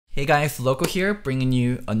Hey guys, Loco here, bringing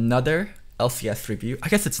you another LCS review. I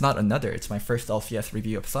guess it's not another, it's my first LCS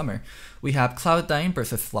review of summer. We have Cloud9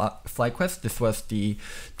 versus FlyQuest. This was the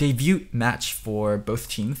debut match for both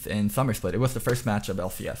teams in Summer Split. It was the first match of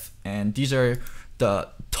LCS. And these are the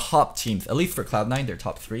top teams, at least for Cloud9, they're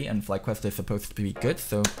top 3, and FlyQuest is supposed to be good,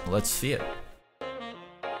 so let's see it.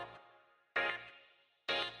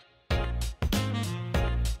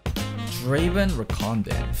 Draven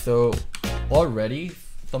Rakondon. So already,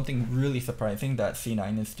 something really surprising that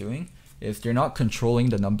C9 is doing is they're not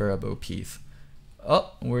controlling the number of OPs.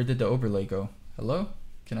 Oh, where did the overlay go? Hello?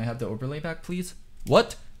 Can I have the overlay back, please?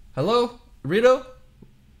 What? Hello? Rito?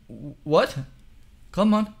 What?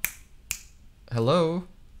 Come on. Hello?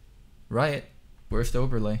 Riot, where's the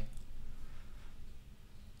overlay?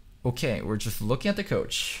 Okay, we're just looking at the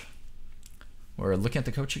coach. We're looking at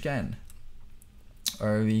the coach again.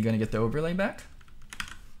 Are we gonna get the overlay back?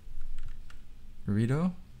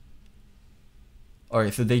 Rito?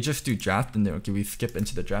 Alright, so they just do draft and then okay, we skip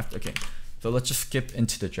into the draft. Okay, so let's just skip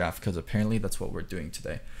into the draft because apparently that's what we're doing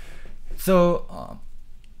today. So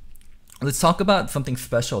let's talk about something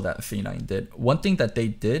special that C9 did. One thing that they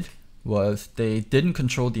did was they didn't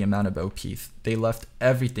control the amount of OPs. They left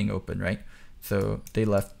everything open, right? So they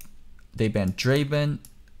banned Draven,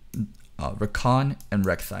 Rakan, and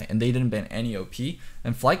Rek'Sai, and they didn't ban any OP.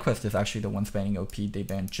 And FlyQuest is actually the ones banning OP. They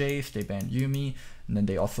banned Jace, they banned Yuumi, and then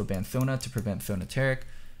they also banned Sona to prevent Sona Taric.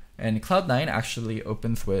 And Cloud9 actually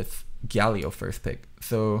opens with Galio first pick.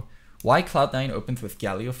 So why Cloud9 opens with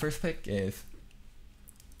Galio first pick is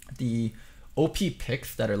the OP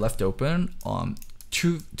picks that are left open.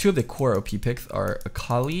 Two of the core OP picks are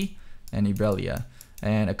Akali and Irelia.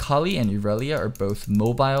 And Akali and Irelia are both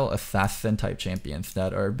mobile assassin type champions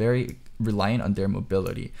that are very reliant on their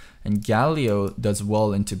mobility. And Galio does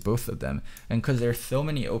well into both of them. And because there's so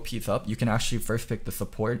many OPs up, you can actually first pick the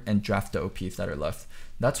support and draft the OPs that are left.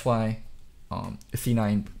 That's why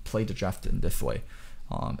C9 played the draft in this way.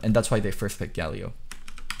 And that's why they first picked Galio.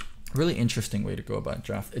 Really interesting way to go about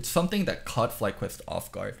draft. It's something that caught FlyQuest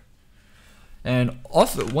off guard. And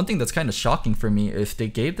also, one thing that's kind of shocking for me is they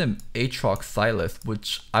gave them Aatrox Sylas,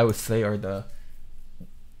 which I would say are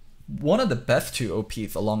one of the best two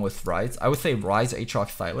OPs along with Ryze. I would say Ryze,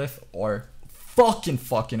 Aatrox Sylas are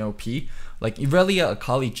fucking OP. Like Irelia,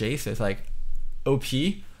 Akali, Jace is like OP.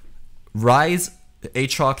 Ryze,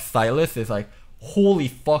 Aatrox Sylas is like holy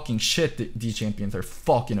fucking shit, these champions are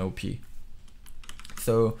fucking OP.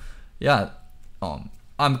 So yeah,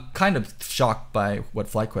 I'm kind of shocked by what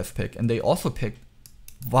FlyQuest picked, and they also picked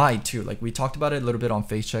Vi too. Like we talked about it a little bit on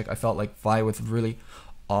Face Check. I felt like Vi was really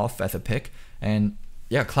off as a pick, and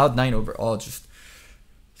yeah, Cloud9 overall just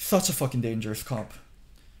such a fucking dangerous comp.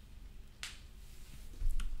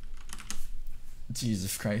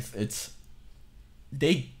 Jesus Christ,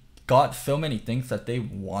 they got so many things that they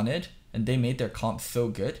wanted, and they made their comp so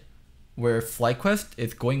good. Where FlyQuest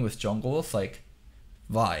is going with jungles like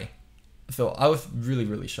Vi. So I was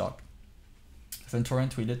really shocked. Centurion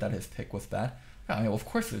tweeted that his pick was bad. Yeah, I mean, of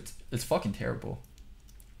course it's fucking terrible.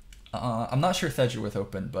 I'm not sure Cedric was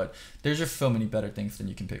open, but there's just so many better things than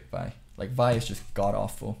you can pick Vi. Like Vi is just god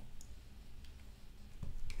awful.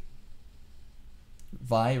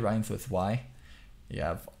 Vi rhymes with Y.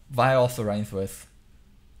 Yeah, Vi also rhymes with.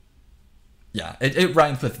 Yeah, it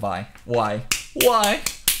rhymes with Vi. Why?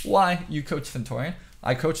 You coach Centurion?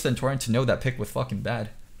 I coached Centurion to know that pick was fucking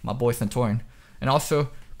bad. My boy Centurion. And also,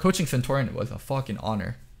 coaching Centurion was a fucking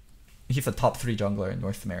honor. He's a top 3 jungler in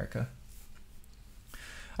North America.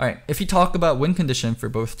 Alright, if you talk about win condition for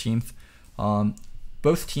both teams can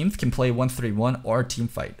play 1-3-1 or team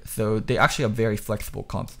fight. So they actually have very flexible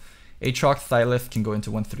comps. Aatrox Sylas can go into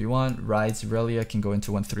 1-3-1, Ryze, Irelia can go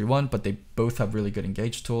into 1-3-1, but they both have really good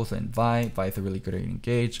engage tools, and Vi is a really good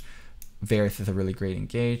engage, Varus is a really great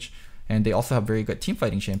engage. And they also have very good team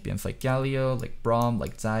fighting champions like Galio, like Braum,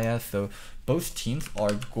 like Xayah. So both teams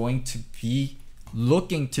are going to be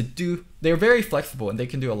looking to do. They're very flexible and they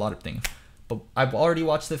can do a lot of things. But I've already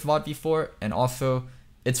watched this VOD before, and also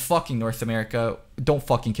it's fucking North America. Don't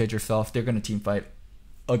fucking kid yourself. They're gonna team fight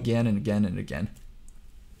again and again and again.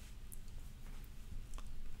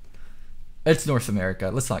 It's North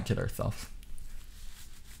America. Let's not kid ourselves.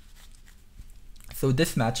 So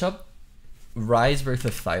this matchup, Ryze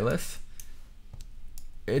versus Sylas.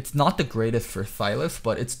 It's not the greatest for Sylas,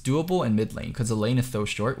 but it's doable in mid lane because the lane is so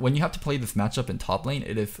short. When you have to play this matchup in top lane,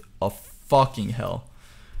 it is a fucking hell.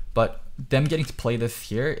 But them getting to play this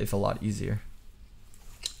here is a lot easier.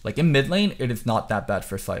 Like in mid lane, it is not that bad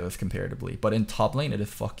for Sylas comparatively, but in top lane, it is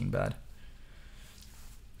fucking bad.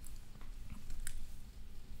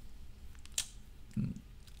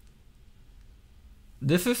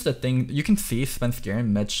 This is the thing, you can see Svenskeren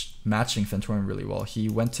matching Centurion really well. He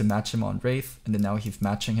went to match him on Wraith, and then now he's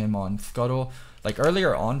matching him on Scuttle. Like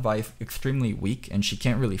earlier on, Vi is extremely weak, and she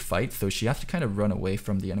can't really fight, so she has to kind of run away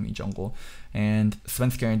from the enemy jungle. And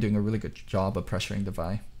Svenskeren doing a really good job of pressuring the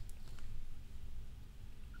Vi.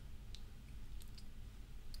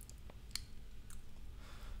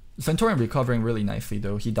 Centurion recovering really nicely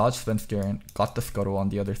though. He dodged Svenskeren, got the Scuttle on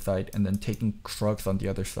the other side, and then taking Krugs on the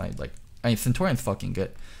other side. Like, I mean, Centurion's fucking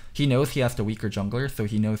good. He knows he has the weaker jungler, so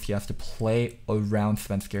he knows he has to play around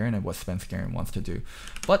Svenskeren and what Svenskeren wants to do.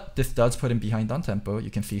 But this does put him behind on tempo.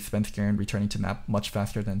 You can see Svenskeren returning to map much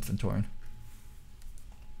faster than Centurion.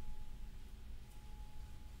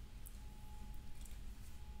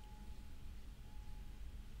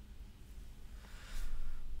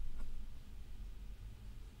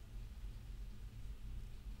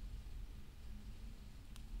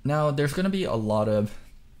 Now, there's going to be a lot of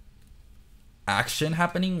action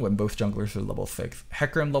happening when both junglers are level 6.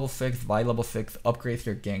 Hecarim level 6, Vi level 6 upgrades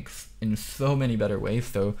their ganks in so many better ways.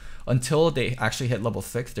 So until they actually hit level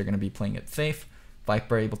 6, they're going to be playing it safe.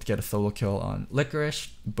 Viper able to get a solo kill on Licorice,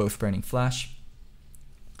 both burning flash.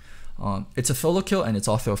 It's a solo kill and it's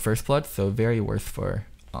also a first blood, so very worth for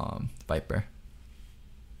Viper.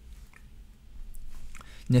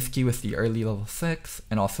 Nifki with the early level 6,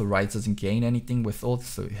 and also Rise doesn't gain anything with ult,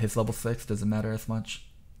 so his level 6 doesn't matter as much.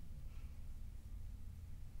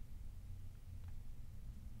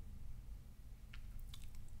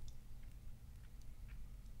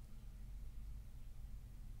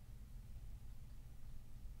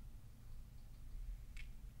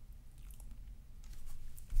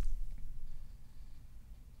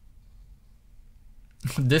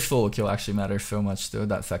 This solo kill actually matters so much though,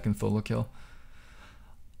 that second solo kill.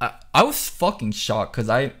 I was fucking shocked because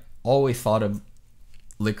I always thought of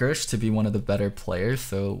Licorice to be one of the better players,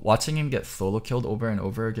 so watching him get solo killed over and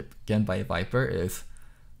over again by Viper is,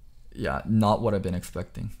 yeah, not what I've been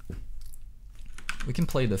expecting. We can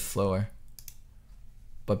play this slower,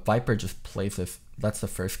 but Viper just plays this. That's the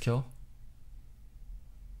first kill.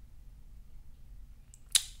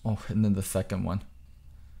 Oh, and then the second one.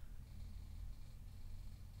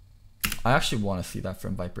 I actually want to see that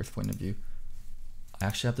from Viper's point of view. I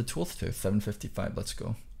actually have the tools to. 755, let's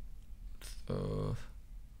go.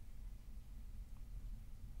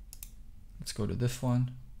 Let's go to this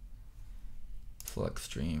one. Select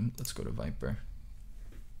stream. Let's go to Viper.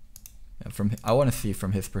 Yeah, I want to see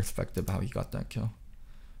from his perspective how he got that kill,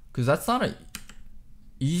 because that's not an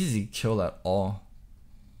easy kill at all.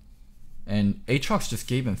 And Aatrox just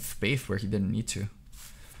gave him space where he didn't need to.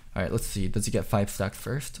 All right, let's see. Does he get 5 stacks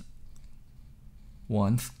first?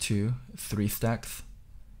 1, 2, 3 stacks,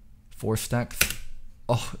 4 stacks.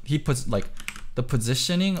 Oh, he puts, like, the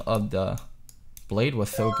positioning of the blade was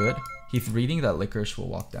so good. He's reading that Licorice will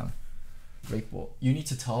walk down. Grateful. You need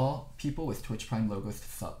to tell people with Twitch Prime logos to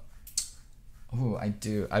sub. Oh, I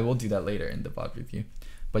do. I will do that later in the VOD review.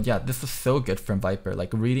 But yeah, this was so good from Viper.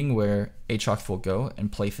 Like, reading where Aatrox will go and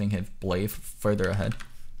placing his blade further ahead.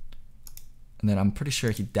 And then I'm pretty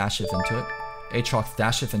sure he dashes into it. Aatrox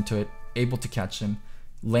dashes into it, able to catch him,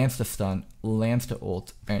 lands the stun, lands the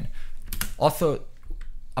ult. And also,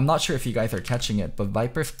 I'm not sure if you guys are catching it, but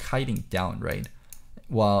Viper's kiting down, right?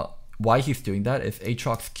 Why he's doing that is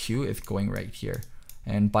Aatrox Q is going right here.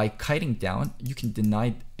 And by kiting down, you can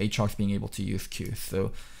deny Aatrox being able to use Q.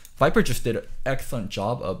 So Viper just did an excellent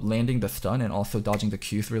job of landing the stun and also dodging the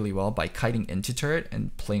Qs really well by kiting into turret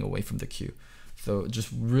and playing away from the Q. So just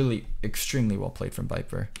really extremely well played from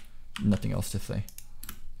Viper. Nothing else to say.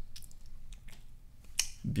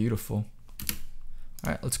 Beautiful.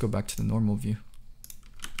 Alright, let's go back to the normal view.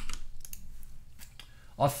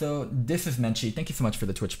 Also, this is Menchi. Thank you so much for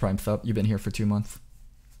the Twitch Prime sub. You've been here for 2 months.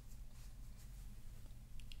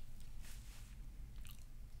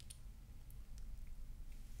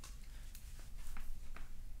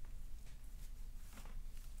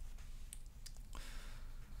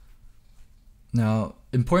 Now,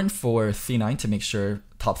 important for C9 to make sure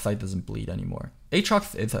top side doesn't bleed anymore.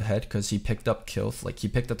 Aatrox is ahead because he picked up kills. Like, he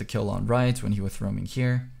picked up the kill on Riot when he was roaming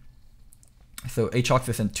here. So Aatrox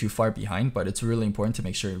isn't too far behind, but it's really important to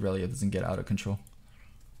make sure Irelia doesn't get out of control.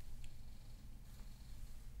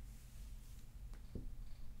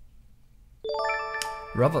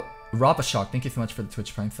 Robashock, thank you so much for the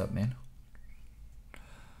Twitch Prime sub, man.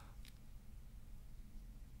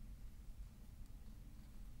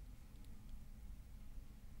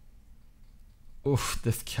 Oof,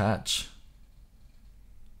 this catch.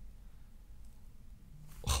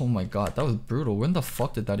 Oh my god, that was brutal. When the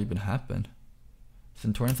fuck did that even happen?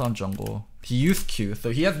 Centurion's on jungle. He used Q, so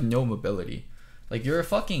he has no mobility. Like, you're a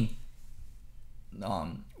fucking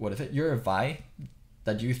what is it? You're a Vi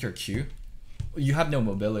that used your Q. You have no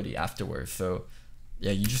mobility afterwards, so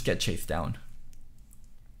yeah, you just get chased down.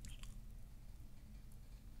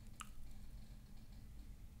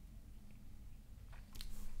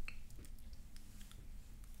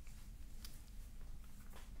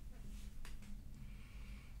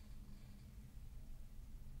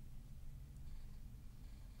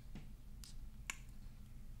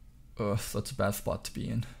 Ugh, such a bad spot to be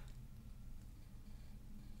in.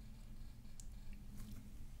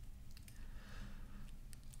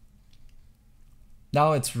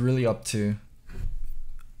 Now it's really up to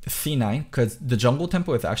C9, because the jungle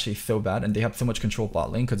tempo is actually so bad and they have so much control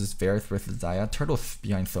bot lane because it's Varus versus Xayah. Turtle's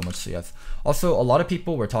behind so much CS. Also, a lot of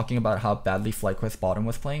people were talking about how badly FlyQuest bottom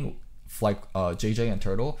was playing, JJ and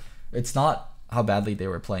Turtle. It's not how badly they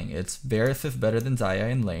were playing. It's Varus is better than Xayah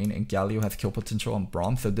in lane and Galio has kill potential on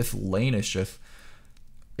Braum, so this lane is just,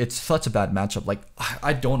 it's such a bad matchup. Like,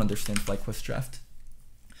 I don't understand FlyQuest draft.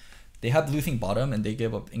 They had losing bottom and they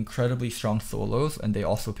gave up incredibly strong solos, and they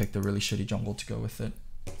also picked a really shitty jungle to go with it.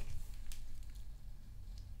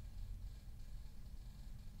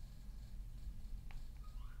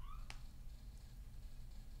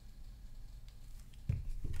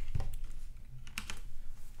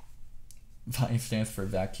 VAI stands for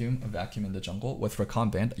vacuum, a vacuum in the jungle. Was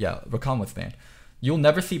Rakan banned? Yeah, Rakan was banned. You'll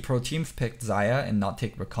never see pro teams pick Xayah and not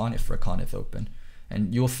take Rakan if Rakan is open.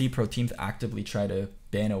 And you'll see pro teams actively try to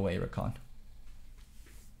ban away Rakan.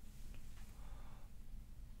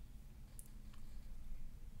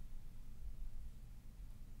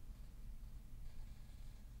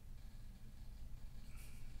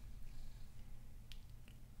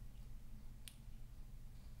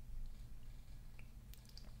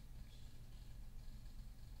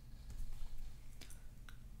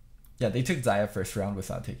 Yeah, they took Xayah first round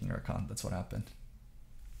without taking Rakan. That's what happened.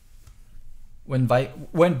 When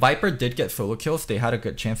Viper did get solo kills, they had a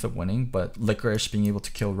good chance of winning, but Licorice being able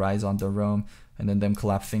to kill Ryze on the roam, and then them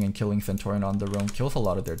collapsing and killing Centaurion on the roam kills a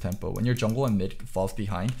lot of their tempo. When your jungle and mid falls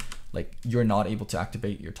behind, like, you're not able to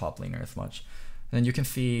activate your top laner as much. And then you can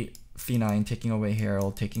see C9 taking away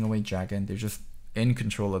Herald, taking away Dragon. They're just in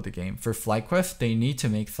control of the game. For FlyQuest, they need to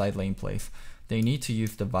make side lane plays. They need to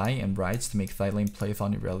use the Vi and Ryze to make side lane plays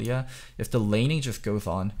on Irelia. If the laning just goes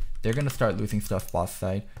on, they're going to start losing stuff boss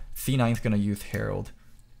side. C9 is going to use Herald.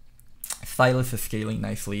 Sylas is scaling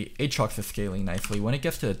nicely. Aatrox is scaling nicely. When it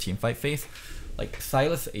gets to the teamfight phase, like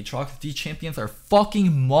Sylas, Aatrox, these champions are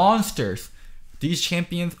fucking monsters. These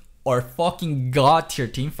champions are fucking god tier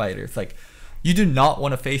team fighters. Like, you do not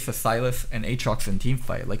want to face a Sylas and Aatrox in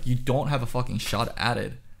teamfight. Like, you don't have a fucking shot at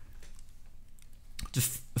it.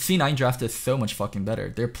 Just C9 draft is so much fucking better.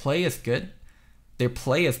 Their play is good. Their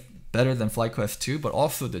play is better than FlyQuest 2, but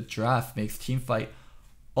also the draft makes teamfight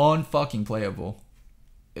unfucking playable.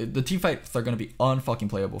 The teamfights are going to be unfucking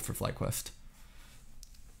playable for FlyQuest.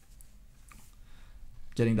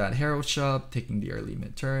 Getting that Herald shop, taking the early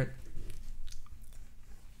mid turret.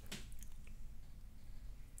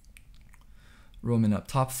 Roaming up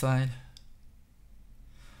top side.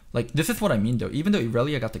 Like, this is what I mean though. Even though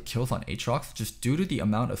Irelia got the kills on Aatrox, just due to the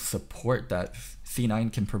amount of support that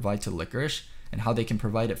C9 can provide to Licorice and how they can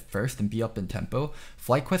provide it first and be up in tempo,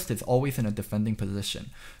 FlyQuest is always in a defending position.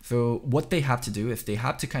 So what they have to do is they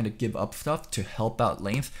have to kind of give up stuff to help out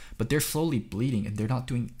lanes, but they're slowly bleeding and they're not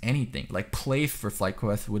doing anything. Like, plays for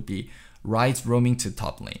FlyQuest would be Ryze roaming to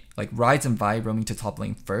top lane. Like, Ryze and Vi roaming to top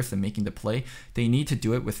lane first and making the play. They need to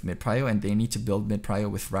do it with mid prio and they need to build mid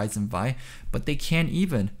prio with Ryze and Vi, but they can't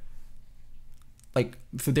even. Like,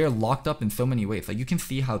 so they're locked up in so many ways. Like, you can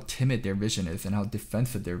see how timid their vision is and how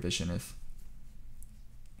defensive their vision is.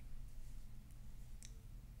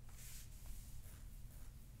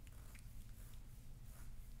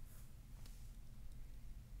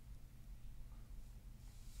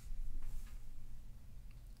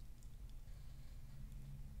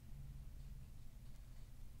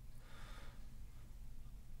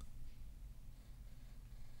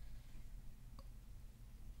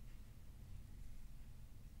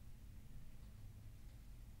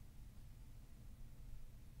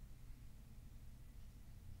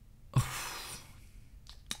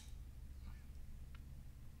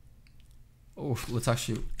 Oh, let's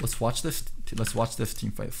watch this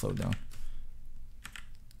team fight slow down.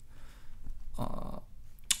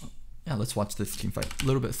 Yeah, let's watch this team fight a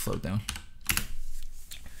little bit slowed down.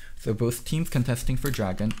 So both teams contesting for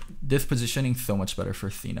Dragon. This positioning so much better for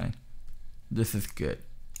C9. This is good.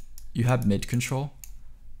 You have mid control.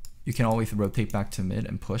 You can always rotate back to mid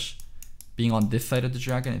and push. Being on this side of the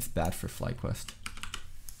Dragon is bad for FlyQuest.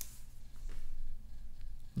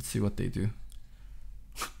 Let's see what they do.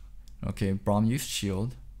 Okay, Braum used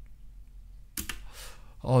shield.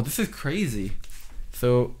 Oh, this is crazy.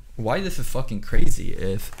 So why this is fucking crazy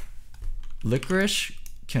is Licorice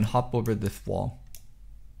can hop over this wall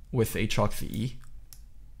with Aatrox E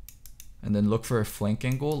and then look for a flank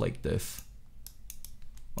angle like this.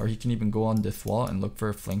 Or he can even go on this wall and look for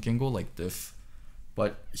a flank angle like this.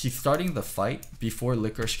 But he's starting the fight before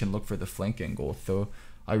Licorice can look for the flank angle. So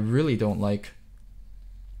I really don't like...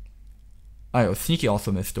 I know, Sneaky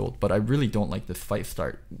also missed ult, but I really don't like this fight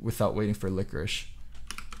start without waiting for Licorice.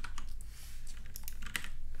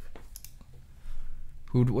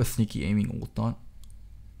 Who was Sneaky aiming ult on?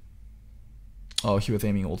 Oh, he was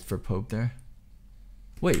aiming ult for Pope there.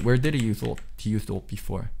 Wait, where did he use ult? He used ult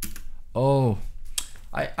before. Oh,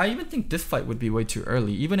 I even think this fight would be way too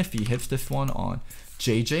early. Even if he hits this one on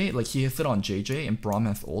JJ, like he hits it on JJ and Braum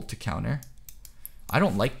has ult to counter. I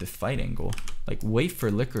don't like this fight angle. Like, wait for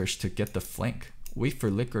Licorice to get the flank. Wait for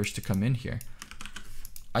Licorice to come in here.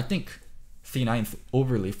 I think C9's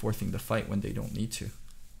overly forcing the fight when they don't need to.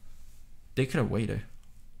 They could have waited.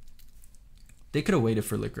 They could have waited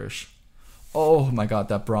for Licorice. Oh my god,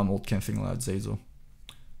 that Braum ult canceling out Zeyzal.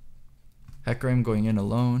 Hecarim going in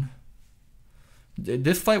alone.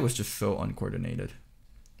 This fight was just so uncoordinated.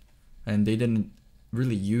 And they didn't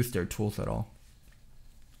really use their tools at all.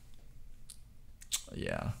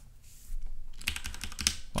 Yeah.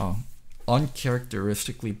 Wow.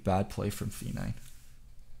 Uncharacteristically bad play from C9.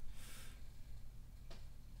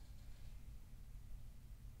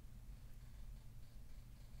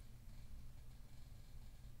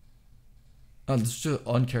 This is just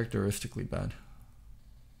uncharacteristically bad.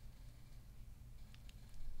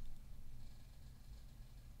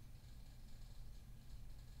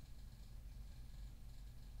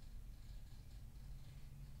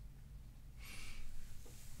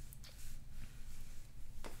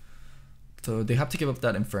 So they have to give up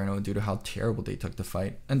that Inferno due to how terrible they took the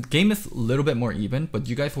fight. And the game is a little bit more even, but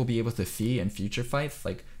you guys will be able to see in future fights,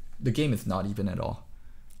 like, the game is not even at all.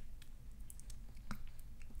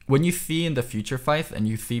 When you see in the future fights and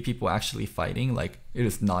you see people actually fighting, like, it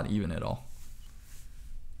is not even at all.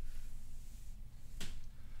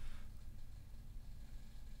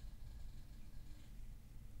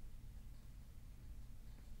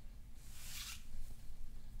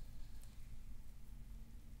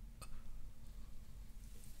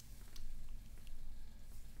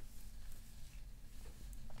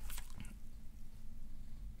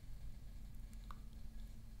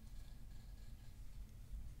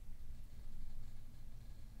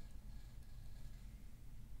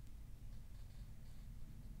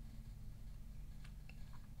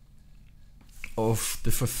 Oh,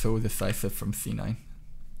 this was so decisive from C9.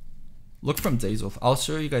 Look from Zeyzal. I'll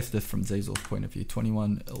show you guys this from Zeyzal's point of view.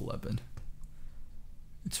 21-11.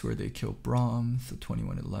 It's where they kill Braum. So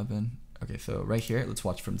 21-11. Okay, so right here, let's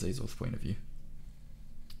watch from Zeyzal's point of view.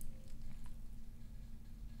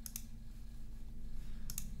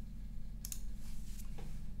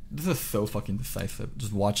 This is so fucking decisive.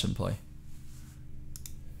 Just watch him play.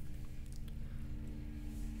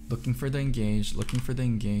 Looking for the engage. Looking for the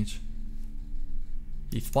engage.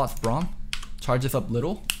 He spots Braum, charges up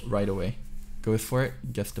little, right away. Goes for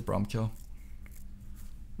it, gets the Braum kill.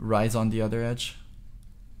 Rise on the other edge.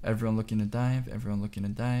 Everyone looking to dive, everyone looking to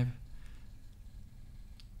dive.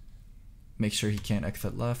 Make sure he can't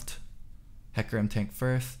exit left. Hecarim tank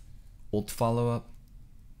first. Ult follow up.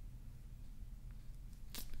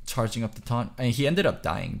 Charging up the taunt. I mean, he ended up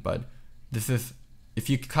dying, but this is, if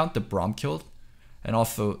you count the Braum killed, and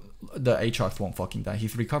also the Aatrox won't fucking die.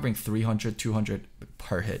 He's recovering 300, 200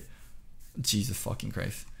 per hit. Jesus fucking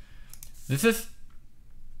Christ. This is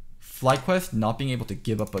FlyQuest not being able to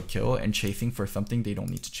give up a kill and chasing for something they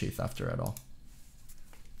don't need to chase after at all.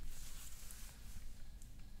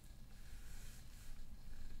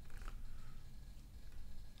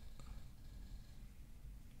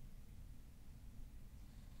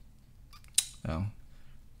 Oh.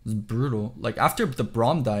 It's brutal. Like, after the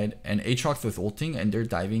Braum died and Aatrox was ulting and they're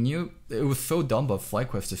diving you, it was so dumb of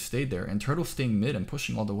FlyQuest to stay there and Turtle staying mid and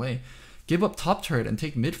pushing all the way. Give up top turret and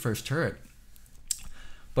take mid first turret.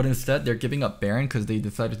 But instead, they're giving up Baron because they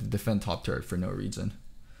decided to defend top turret for no reason.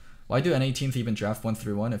 Why do NA teams even draft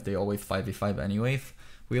 1-3-1 if they always 5v5 anyways?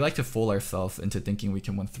 We like to fool ourselves into thinking we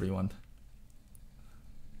can 1-3-1.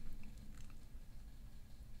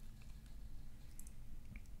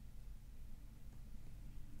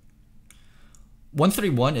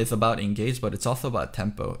 1-3-1 is about engage, but it's also about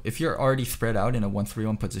tempo. If you're already spread out in a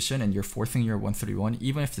 1-3-1 position and you're forcing your 1-3-1,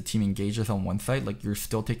 even if the team engages on one side, like, you're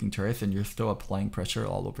still taking turrets and you're still applying pressure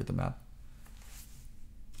all over the map.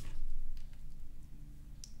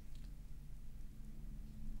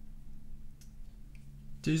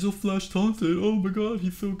 Diesel flash taunted. Oh my god,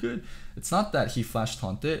 he's so good. It's not that he flash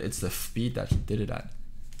taunted, it's the speed that he did it at.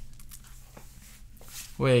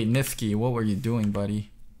 Wait, Niski, what were you doing,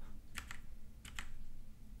 buddy?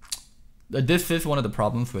 This is one of the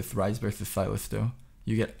problems with Rise versus Silas though.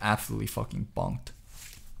 You get absolutely fucking bonked.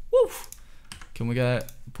 Woo! Can we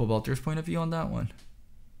get Pobelter's point of view on that one?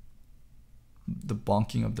 The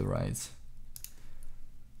bonking of the Rise.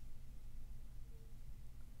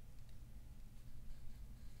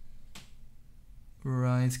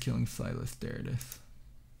 Rise killing Silas. There it is.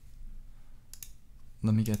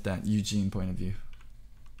 Let me get that Eugene point of view.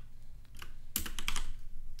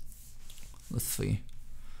 Let's see.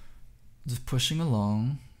 Just pushing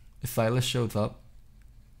along. If Silas shows up,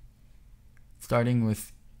 starting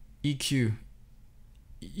with EQ,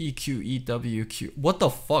 EW, Q. What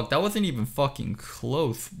the fuck? That wasn't even fucking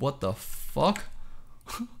close. What the fuck?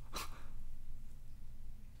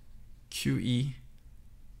 QE.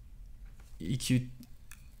 EQ.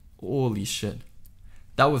 Holy shit.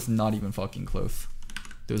 That was not even fucking close.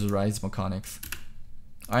 Those Rise mechanics.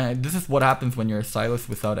 Alright, this is what happens when you're a Silas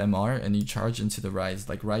without MR and you charge into the Rise.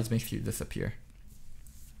 Like, Rise makes you disappear.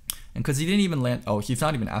 And because he didn't even land... Oh, he's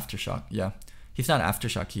not even Aftershock. Yeah. He's not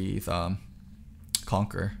Aftershock. He's,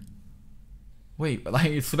 Conquer. Wait, like,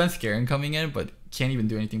 it's been Scaring coming in, but can't even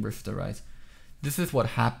do anything versus the Rise. This is what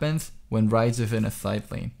happens when Rise is in a side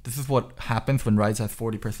lane. This is what happens when Rise has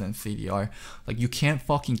 40% CDR. Like, you can't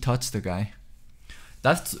fucking touch the guy.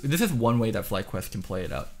 This is one way that FlyQuest can play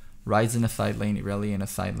it out. Rise in a side lane, Irelia in a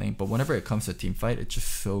side lane, but whenever it comes to team fight, it's just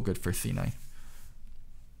so good for C9.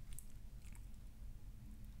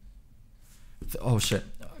 So, oh shit,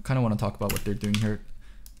 I kind of want to talk about what they're doing here.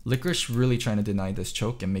 Licorice really trying to deny this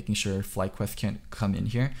choke and making sure FlyQuest can't come in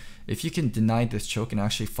here. If you can deny this choke and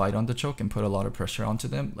actually fight on the choke and put a lot of pressure onto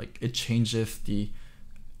them, like, it changes the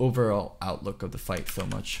overall outlook of the fight so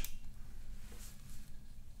much.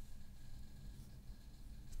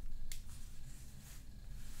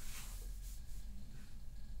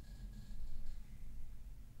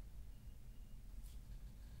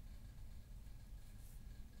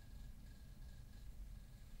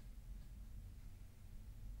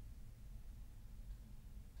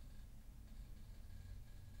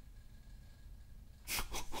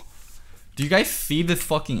 Do you guys see this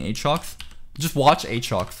fucking Aatrox? Just watch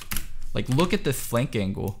Aatrox. Like, look at this flank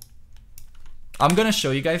angle. I'm gonna show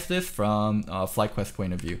you guys this from FlyQuest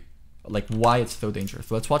point of view. Like, why it's so dangerous.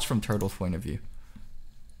 So let's watch from Turtle's point of view.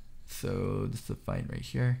 So this is the fight right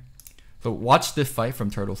here. So watch this fight from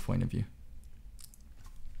Turtle's point of view.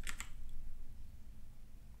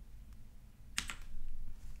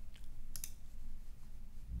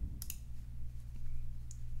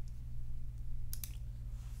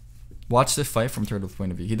 Watch this fight from Turtle's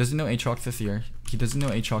point of view. He doesn't know Aatrox is here. He doesn't know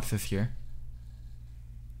Aatrox is here.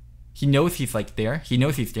 He knows he's like there. He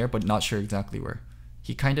knows he's there, but not sure exactly where.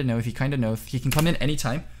 He kind of knows. He kind of knows. He can come in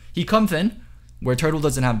anytime. He comes in where Turtle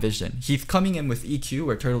doesn't have vision. He's coming in with EQ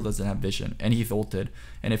where Turtle doesn't have vision. And he's ulted.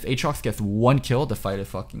 And if Aatrox gets one kill, the fight is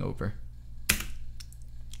fucking over.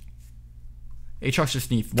 Aatrox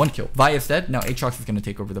just needs one kill. Vi is dead. Now Aatrox is going to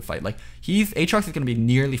take over the fight. Like, Aatrox is going to be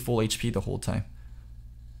nearly full HP the whole time.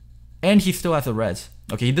 And he still has a res.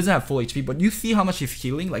 Okay, he doesn't have full HP, but you see how much he's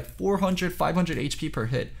healing? Like 400, 500 HP per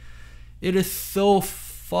hit. It is so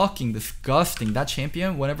fucking disgusting. That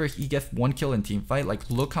champion, whenever he gets one kill in team fight, like,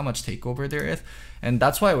 look how much takeover there is. And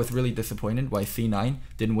that's why I was really disappointed why C9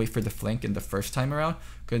 didn't wait for the flank in the first time around.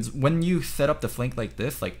 Because when you set up the flank like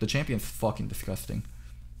this, like, the champion's fucking disgusting.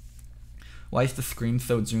 Why is the screen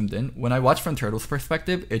so zoomed in? When I watch from Turtle's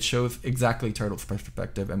perspective, it shows exactly Turtle's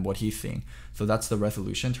perspective and what he's seeing. So that's the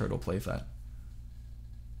resolution Turtle plays at.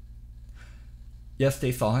 Yes,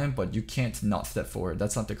 they saw him, but you can't not step forward.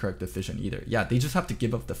 That's not the correct decision either. Yeah, they just have to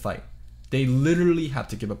give up the fight. They literally have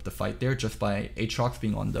to give up the fight there just by Aatrox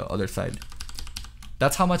being on the other side.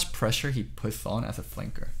 That's how much pressure he puts on as a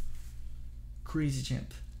flanker. Crazy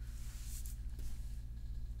champ.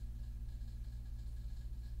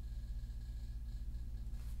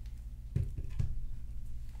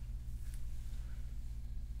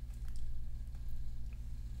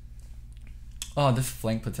 Oh, this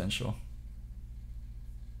flank potential.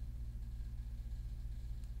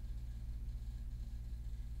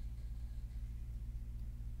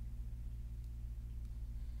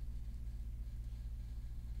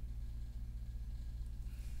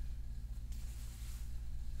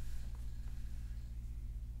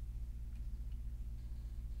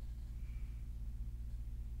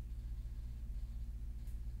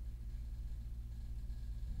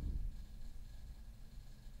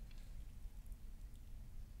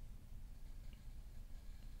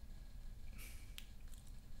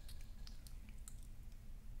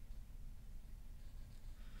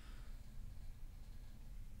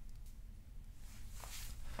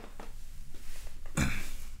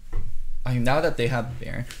 I mean, now that they have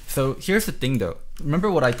Baron. So here's the thing though. Remember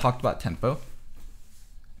what I talked about tempo?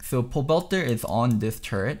 So Pobelter is on this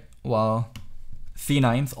turret while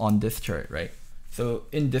C9's on this turret, right? So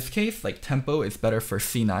in this case, like tempo is better for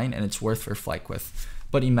C9 and it's worse for FlyQuest.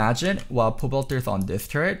 But imagine while Pobelter's on this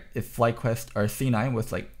turret, if FlyQuest or C9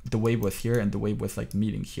 was like the wave was here and the wave was like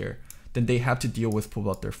meeting here, then they have to deal with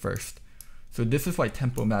Pobelter first. So this is why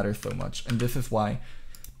tempo matters so much, and this is why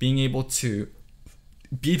being able to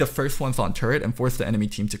be the first ones on turret and force the enemy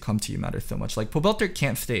team to come to you matters so much. Like Pobelter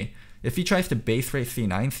can't stay. If he tries to base race C9,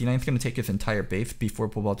 C9's going to take his entire base before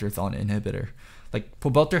Pobelter's on inhibitor. Like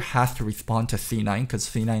Pobelter has to respond to C9 because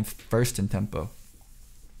C9's first in tempo.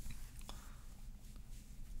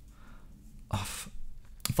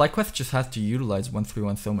 FlyQuest just has to utilize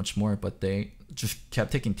 131 so much more, but they just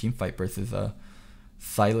kept taking team fight versus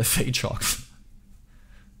Silas Aatrox.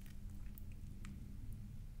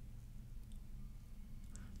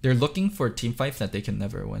 They're looking for team fights that they can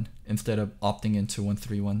never win instead of opting into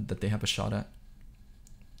 131 that they have a shot at.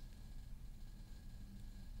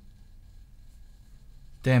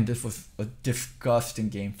 Damn, this was a disgusting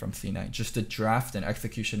game from C9. Just the draft and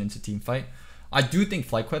execution into team fight. I do think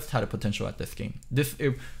FlyQuest had a potential at this game.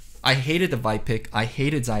 I hated the Vi pick, I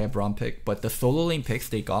hated Xayah Braum pick, but the solo lane picks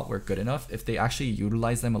they got were good enough. If they actually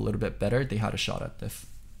utilized them a little bit better, they had a shot at this.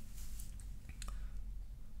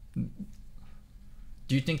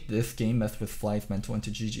 Do you think this game messed with Fly's mental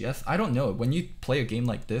into GGS? I don't know. When you play a game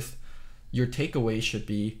like this, your takeaway should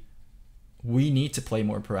be, we need to play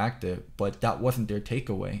more proactive, but that wasn't their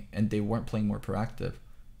takeaway, and they weren't playing more proactive.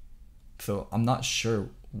 So I'm not sure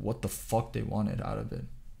what the fuck they wanted out of it.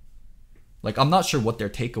 Like, I'm not sure what their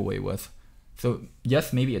takeaway was. So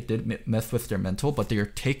yes, maybe it did mess with their mental, but their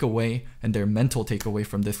takeaway and their mental takeaway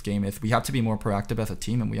from this game is we have to be more proactive as a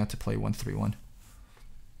team and we have to play 1-3-1.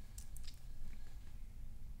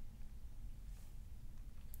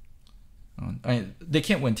 I mean, they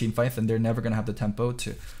can't win team fights and they're never going to have the tempo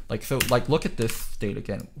to look at this state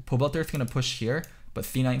again. Pobelter is going to push here, but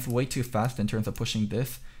C9 is way too fast in terms of pushing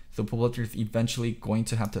this. So Pobelter is eventually going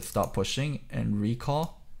to have to stop pushing and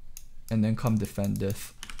recall and then come defend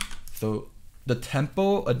this. So the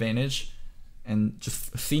tempo advantage and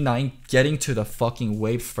just C9 getting to the fucking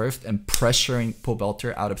waves first and pressuring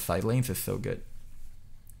Pobelter out of side lanes is so good.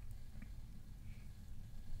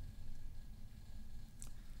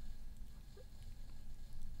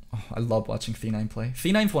 Oh, I love watching C9 play.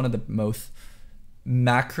 C9 is one of the most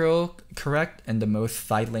macro correct and the most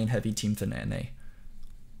side lane heavy teams in NA.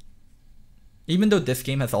 Even though this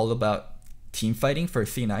game is all about team fighting for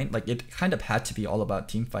C9, like it kind of had to be all about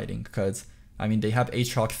team fighting because, I mean, they have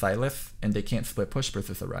Aatrox Silas and they can't split push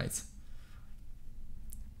versus the Rise.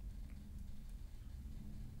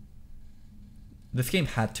 This game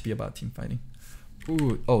had to be about team fighting.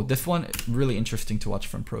 Ooh, oh, this one really interesting to watch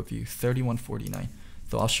from pro view, 31-49.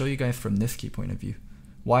 So I'll show you guys from this key point of view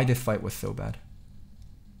why this fight was so bad.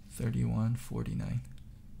 31-49.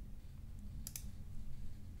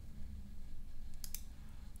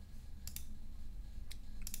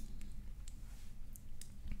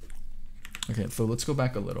 Okay, so let's go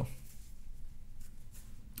back a little.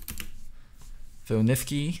 So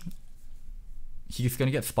Niski, he's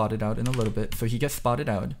gonna get spotted out in a little bit. So he gets spotted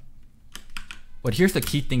out. But here's the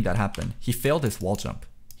key thing that happened. He failed his wall jump.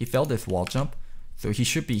 So he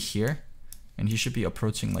should be here and he should be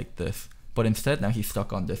approaching like this. But instead now he's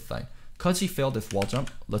stuck on this side. Because he failed his wall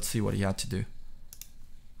jump, let's see what he had to do.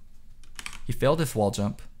 He failed his wall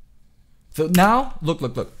jump. So now, look.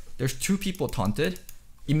 There's two people taunted.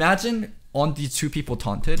 Imagine on these two people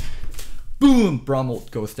taunted, boom, Braum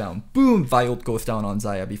ult goes down. Boom, Vi ult goes down on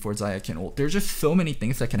Xayah before Xayah can ult. There's just so many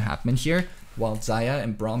things that can happen here while Xayah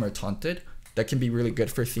and Braum are taunted that can be really good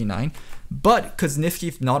for C9. But because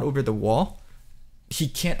Niski's not over the wall, he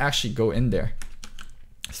can't actually go in there.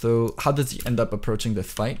 So how does he end up approaching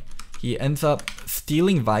this fight? He ends up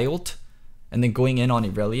stealing Vi ult and then going in on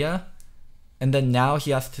Irelia. And then now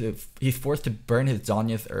he's forced to burn his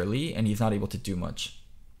Zhonya's early and he's not able to do much.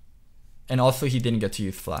 And also he didn't get to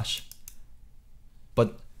use flash.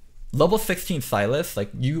 But level 16 Silas, like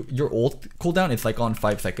your ult cooldown is like on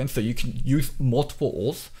 5 seconds, so you can use multiple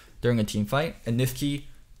ults during a team fight. And Niski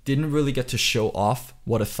didn't really get to show off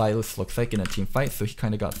what a Silas looks like in a team fight, so he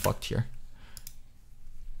kind of got fucked here.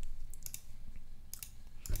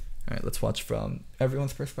 Alright, let's watch from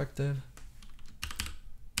everyone's perspective.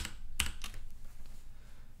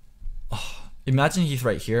 Imagine he's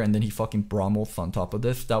right here and then he fucking Braum ults on top of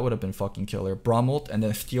this. That would have been fucking killer. Braum ult and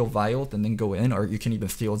then steal Vi ult and then go in, or you can even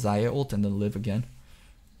steal Xayah ult and then live again.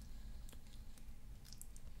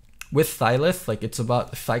 With Silas, like it's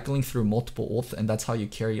about cycling through multiple ults, and that's how you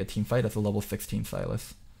carry a team fight as a level 16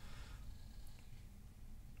 Silas.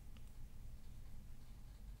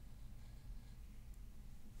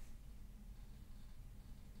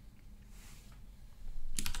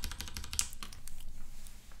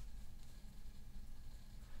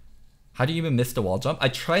 How do you even miss the wall jump? I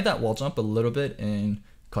tried that wall jump a little bit in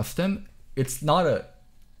custom. It's not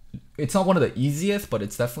one of the easiest, but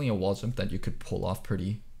it's definitely a wall jump that you could pull off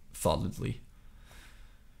pretty solidly.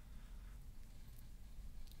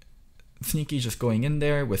 Sneaky just going in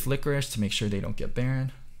there with Licorice to make sure they don't get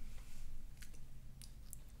Baron.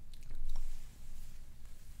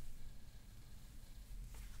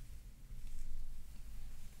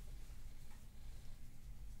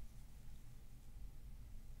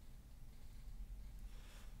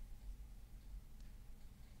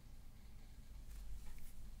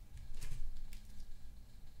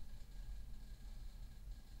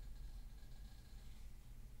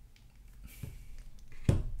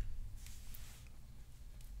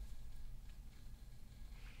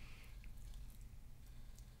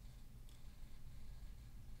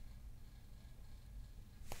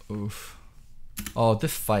 Oof. Oh,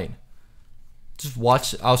 this fight. Just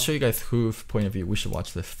watch. I'll show you guys whose point of view we should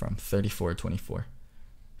watch this from. 34-24.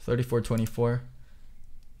 34-24.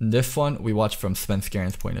 This one we watch from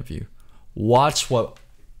Svenskaren's point of view. Watch what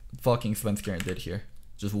fucking Svenskaren did here.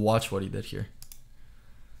 Just watch what he did here.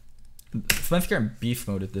 Svenskaren beast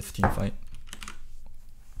moded this team fight.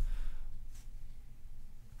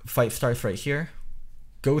 Fight starts right here.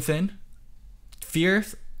 Goes in.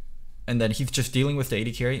 Fears. And then he's just dealing with the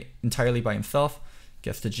AD carry entirely by himself.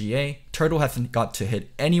 Gets the GA. Turtle hasn't got to hit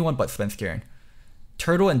anyone but Svenskaren.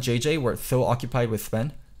 Turtle and JJ were so occupied with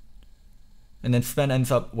Sven. And then Sven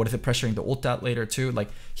ends up, pressuring the ult out later too. Like,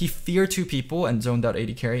 he feared 2 people and zoned out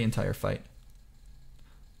AD carry entire fight.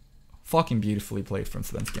 Fucking beautifully played from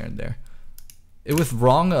Svenskaren there. It was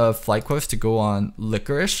wrong of FlyQuest to go on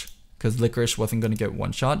Licorice, because Licorice wasn't going to get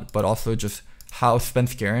one shot, but also just how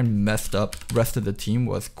Svenskaren messed up the rest of the team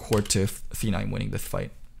was core to C9 winning this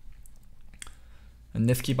fight. And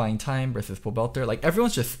Niski buying time versus Pobelter. Like,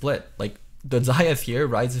 everyone's just split. Like, the Zaya's here,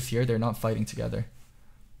 Ryze is here, they're not fighting together.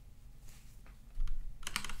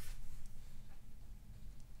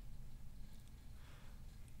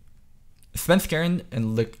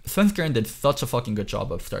 Svenskaren did such a fucking good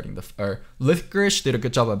job of starting Licorice did a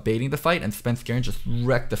good job of baiting the fight, and Svenskaren just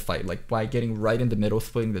wrecked the fight, like, by getting right in the middle,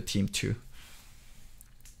 splitting the team too.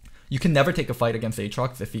 You can never take a fight against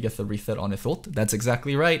Aatrox if he gets a reset on his ult. That's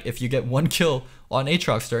exactly right. If you get 1 kill on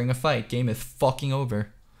Aatrox during a fight, game is fucking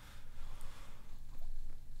over.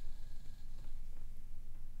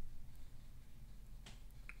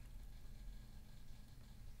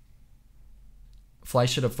 Fly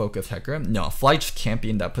should have focused Hecarim. No, Fly just can't be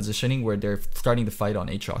in that positioning where they're starting to fight on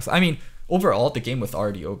Aatrox. I mean, overall, the game was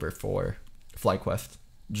already over for FlyQuest.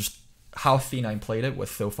 Just how C9 played it was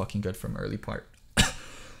so fucking good from early part.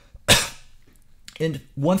 And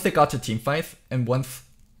once they got to team fights, and once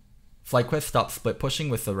FlyQuest stopped split pushing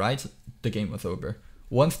with the Rides, the game was over.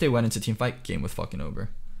 Once they went into team fight, game was fucking over.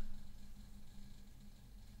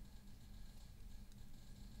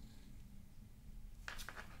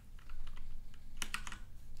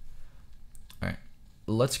 Alright,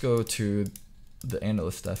 let's go to the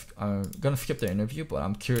analyst desk. I'm gonna skip the interview, but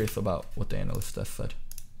I'm curious about what the analyst desk said.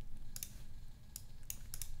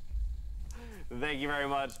 Thank you very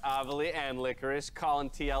much, Avali and Licorice. Calling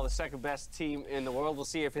TL the second best team in the world. We'll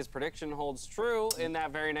see if his prediction holds true in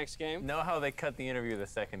that very next game. Know how they cut the interview the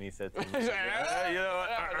second he said to me.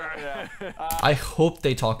 I hope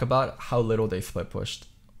they talk about how little they split pushed.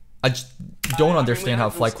 I just don't understand how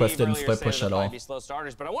FlyQuest didn't split push at all. Slow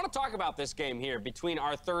starters, but I want to talk about this game here between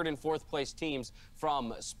our 3rd and 4th place teams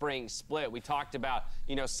from Spring Split. We talked about,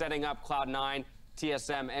 setting up Cloud9,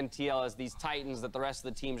 TSM, and TL as these titans that the rest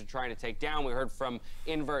of the teams are trying to take down. We heard from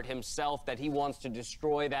Invert himself that he wants to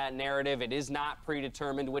destroy that narrative. It is not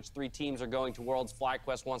predetermined which 3 teams are going to Worlds.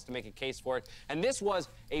 FlyQuest wants to make a case for it. And this was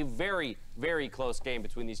a very, very close game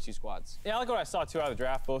between these 2 squads. Yeah, I like what I saw too out of the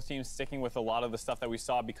draft. Both teams sticking with a lot of the stuff that we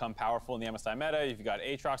saw become powerful in the MSI meta. You've got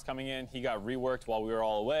Aatrox coming in. He got reworked while we were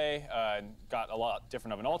all away. Got a lot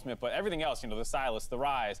different of an ultimate. But everything else, the Sylas, the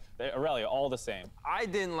Ryze, the Aurelia, all the same. I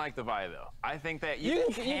didn't like the Vi, though. I think that you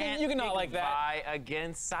cannot like that. Vi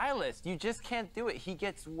against Sylas. You just can't do it. He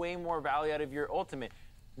gets way more value out of your ultimate.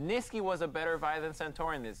 Niski was a better Vi than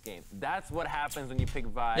Centaur in this game. That's what happens when you pick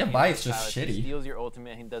Vi. Yeah, Vi is just shitty. He steals your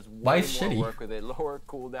ultimate and he does way more work with it. Lower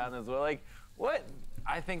cooldown as well. Like, what?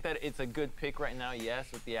 I think that it's a good pick right now.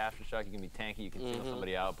 Yes, with the Aftershock, you can be tanky, you can single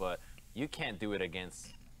somebody out, but you can't do it against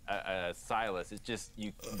Silas. It's just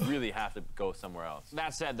you really have to go somewhere else.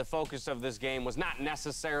 That said, the focus of this game was not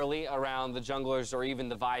necessarily around the junglers or even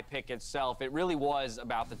the Vi pick itself. It really was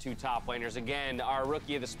about the two top laners. Again, our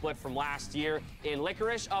rookie of the split from last year in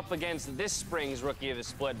Licorice up against this spring's rookie of the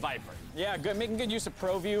split, Viper. Yeah, good, making good use of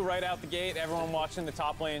Pro View right out the gate. Everyone watching the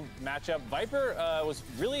top lane matchup. Viper was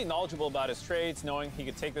really knowledgeable about his trades, knowing he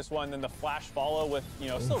could take this one. Then the flash follow with,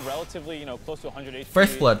 still relatively, close to 100 HP.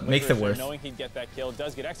 First blood makes it worse. Knowing he'd get that kill,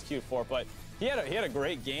 does get executed for it, but he had a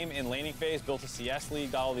great game in laning phase, built a CS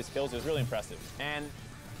league, got all these kills. It was really impressive. And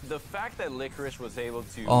the fact that Licorice was able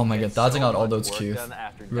to oh my god, dodging out all those Qs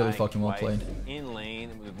Qs, really fucking well played. In lane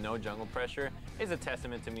with no jungle pressure is a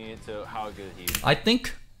testament to me to how good he is. I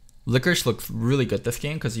think Licorice looked really good this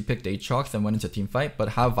game because he picked Aatrox and went into team fight, but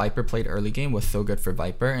how Viper played early game was so good for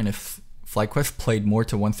Viper, and if FlyQuest played more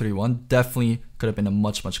to 1-3-1, definitely could have been a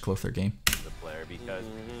much closer game. The player, because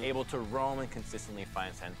able to roam and consistently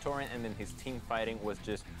find Santorin, and then his team fighting was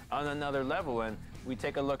just on another level. And we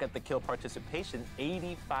take a look at the kill participation,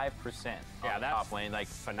 85%. Yeah, that's top lane. Like,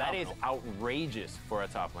 phenomenal. That is outrageous for a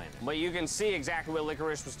top laner. But you can see exactly what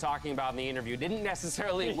Licorice was talking about in the interview. Didn't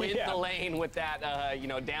necessarily win the lane with that,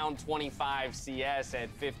 down 25 CS at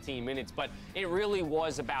 15 minutes, but it really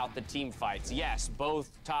was about the team fights. Yes,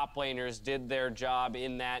 both top laners did their job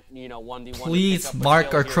in that, 1v1. Please,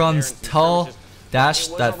 Mark or Crumbs, tell Dash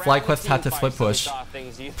that FlyQuest had to split push.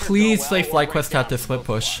 Please say FlyQuest had to split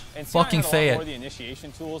push. Fucking say it. More the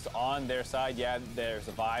initiation tools on their side. Yeah, there's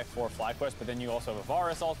a Vi for FlyQuest, but then you also have a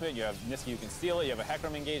Varus ultimate. You have Niski who can steal it. You have a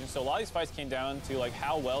Hecarim engage. And so a lot of these fights came down to like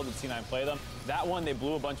how well did C9 play them. That one they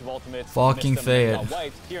blew a bunch of ultimates. Fucking say it.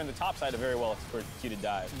 Wiped. Here on the top side, a very well executed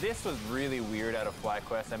dive. This was really weird out of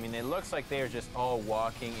FlyQuest. I mean, it looks like they're just all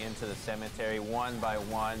walking into the cemetery one by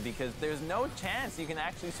one because there's no chance you can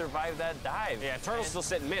actually survive that dive. Yeah, Turtle's still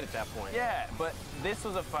sitting mid at that point. Yeah, but this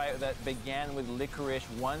was a fight that began with Licorice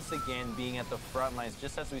once again being at the front lines,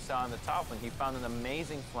 just as we saw on the top when he found an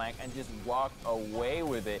amazing flank and just walked away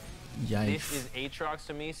with it. Yikes. This is Aatrox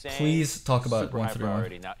to me saying please talk about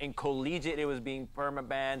 1-3-1. Now, in Collegiate, it was being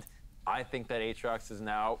permabanned. I think that Aatrox is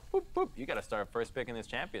now, you got to start first picking this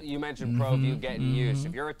champion. You mentioned Pro View getting used.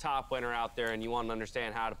 If you're a top laner out there and you want to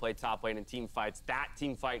understand how to play top lane in team fights, that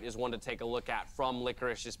team fight is one to take a look at from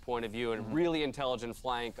Licorice's point of view, and really intelligent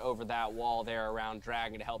flank over that wall there around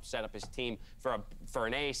Dragon to help set up his team for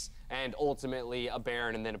an ace and ultimately a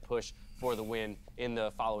Baron and then a push for the win in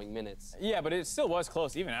the following minutes. Yeah, but it still was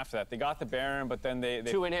close even after that. They got the Baron, but then they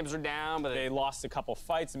two inhibs are down, but they lost a couple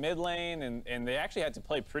fights mid lane, and they actually had to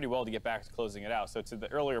play pretty well to get back to closing it out. So to the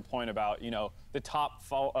earlier point about, the top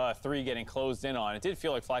three getting closed in on, it did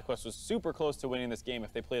feel like FlyQuest was super close to winning this game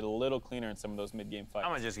if they played a little cleaner in some of those mid-game fights.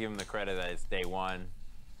 I'm gonna just give them the credit that it's day one.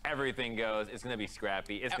 Everything goes. It's going to be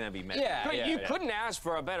scrappy. It's going to be messy. You couldn't ask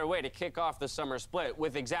for a better way to kick off the summer split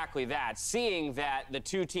with exactly that. Seeing that the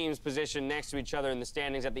two teams positioned next to each other in the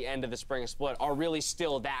standings at the end of the spring split are really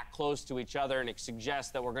still that close to each other, and it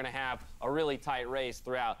suggests that we're going to have a really tight race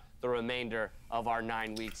throughout the remainder of our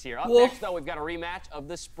 9 weeks here. Up next, though, we've got a rematch of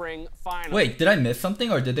the spring final. Wait, did I miss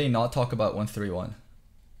something, or did they not talk about 1-3-1?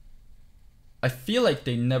 I feel like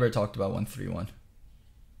they never talked about 1-3-1.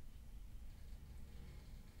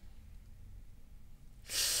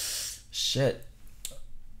 Shit.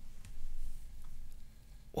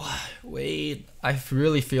 Wait, I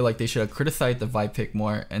really feel like they should have criticized the Vi pick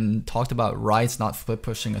more and talked about Riot's not split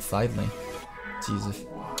pushing a side lane. Jesus.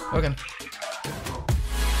 Okay.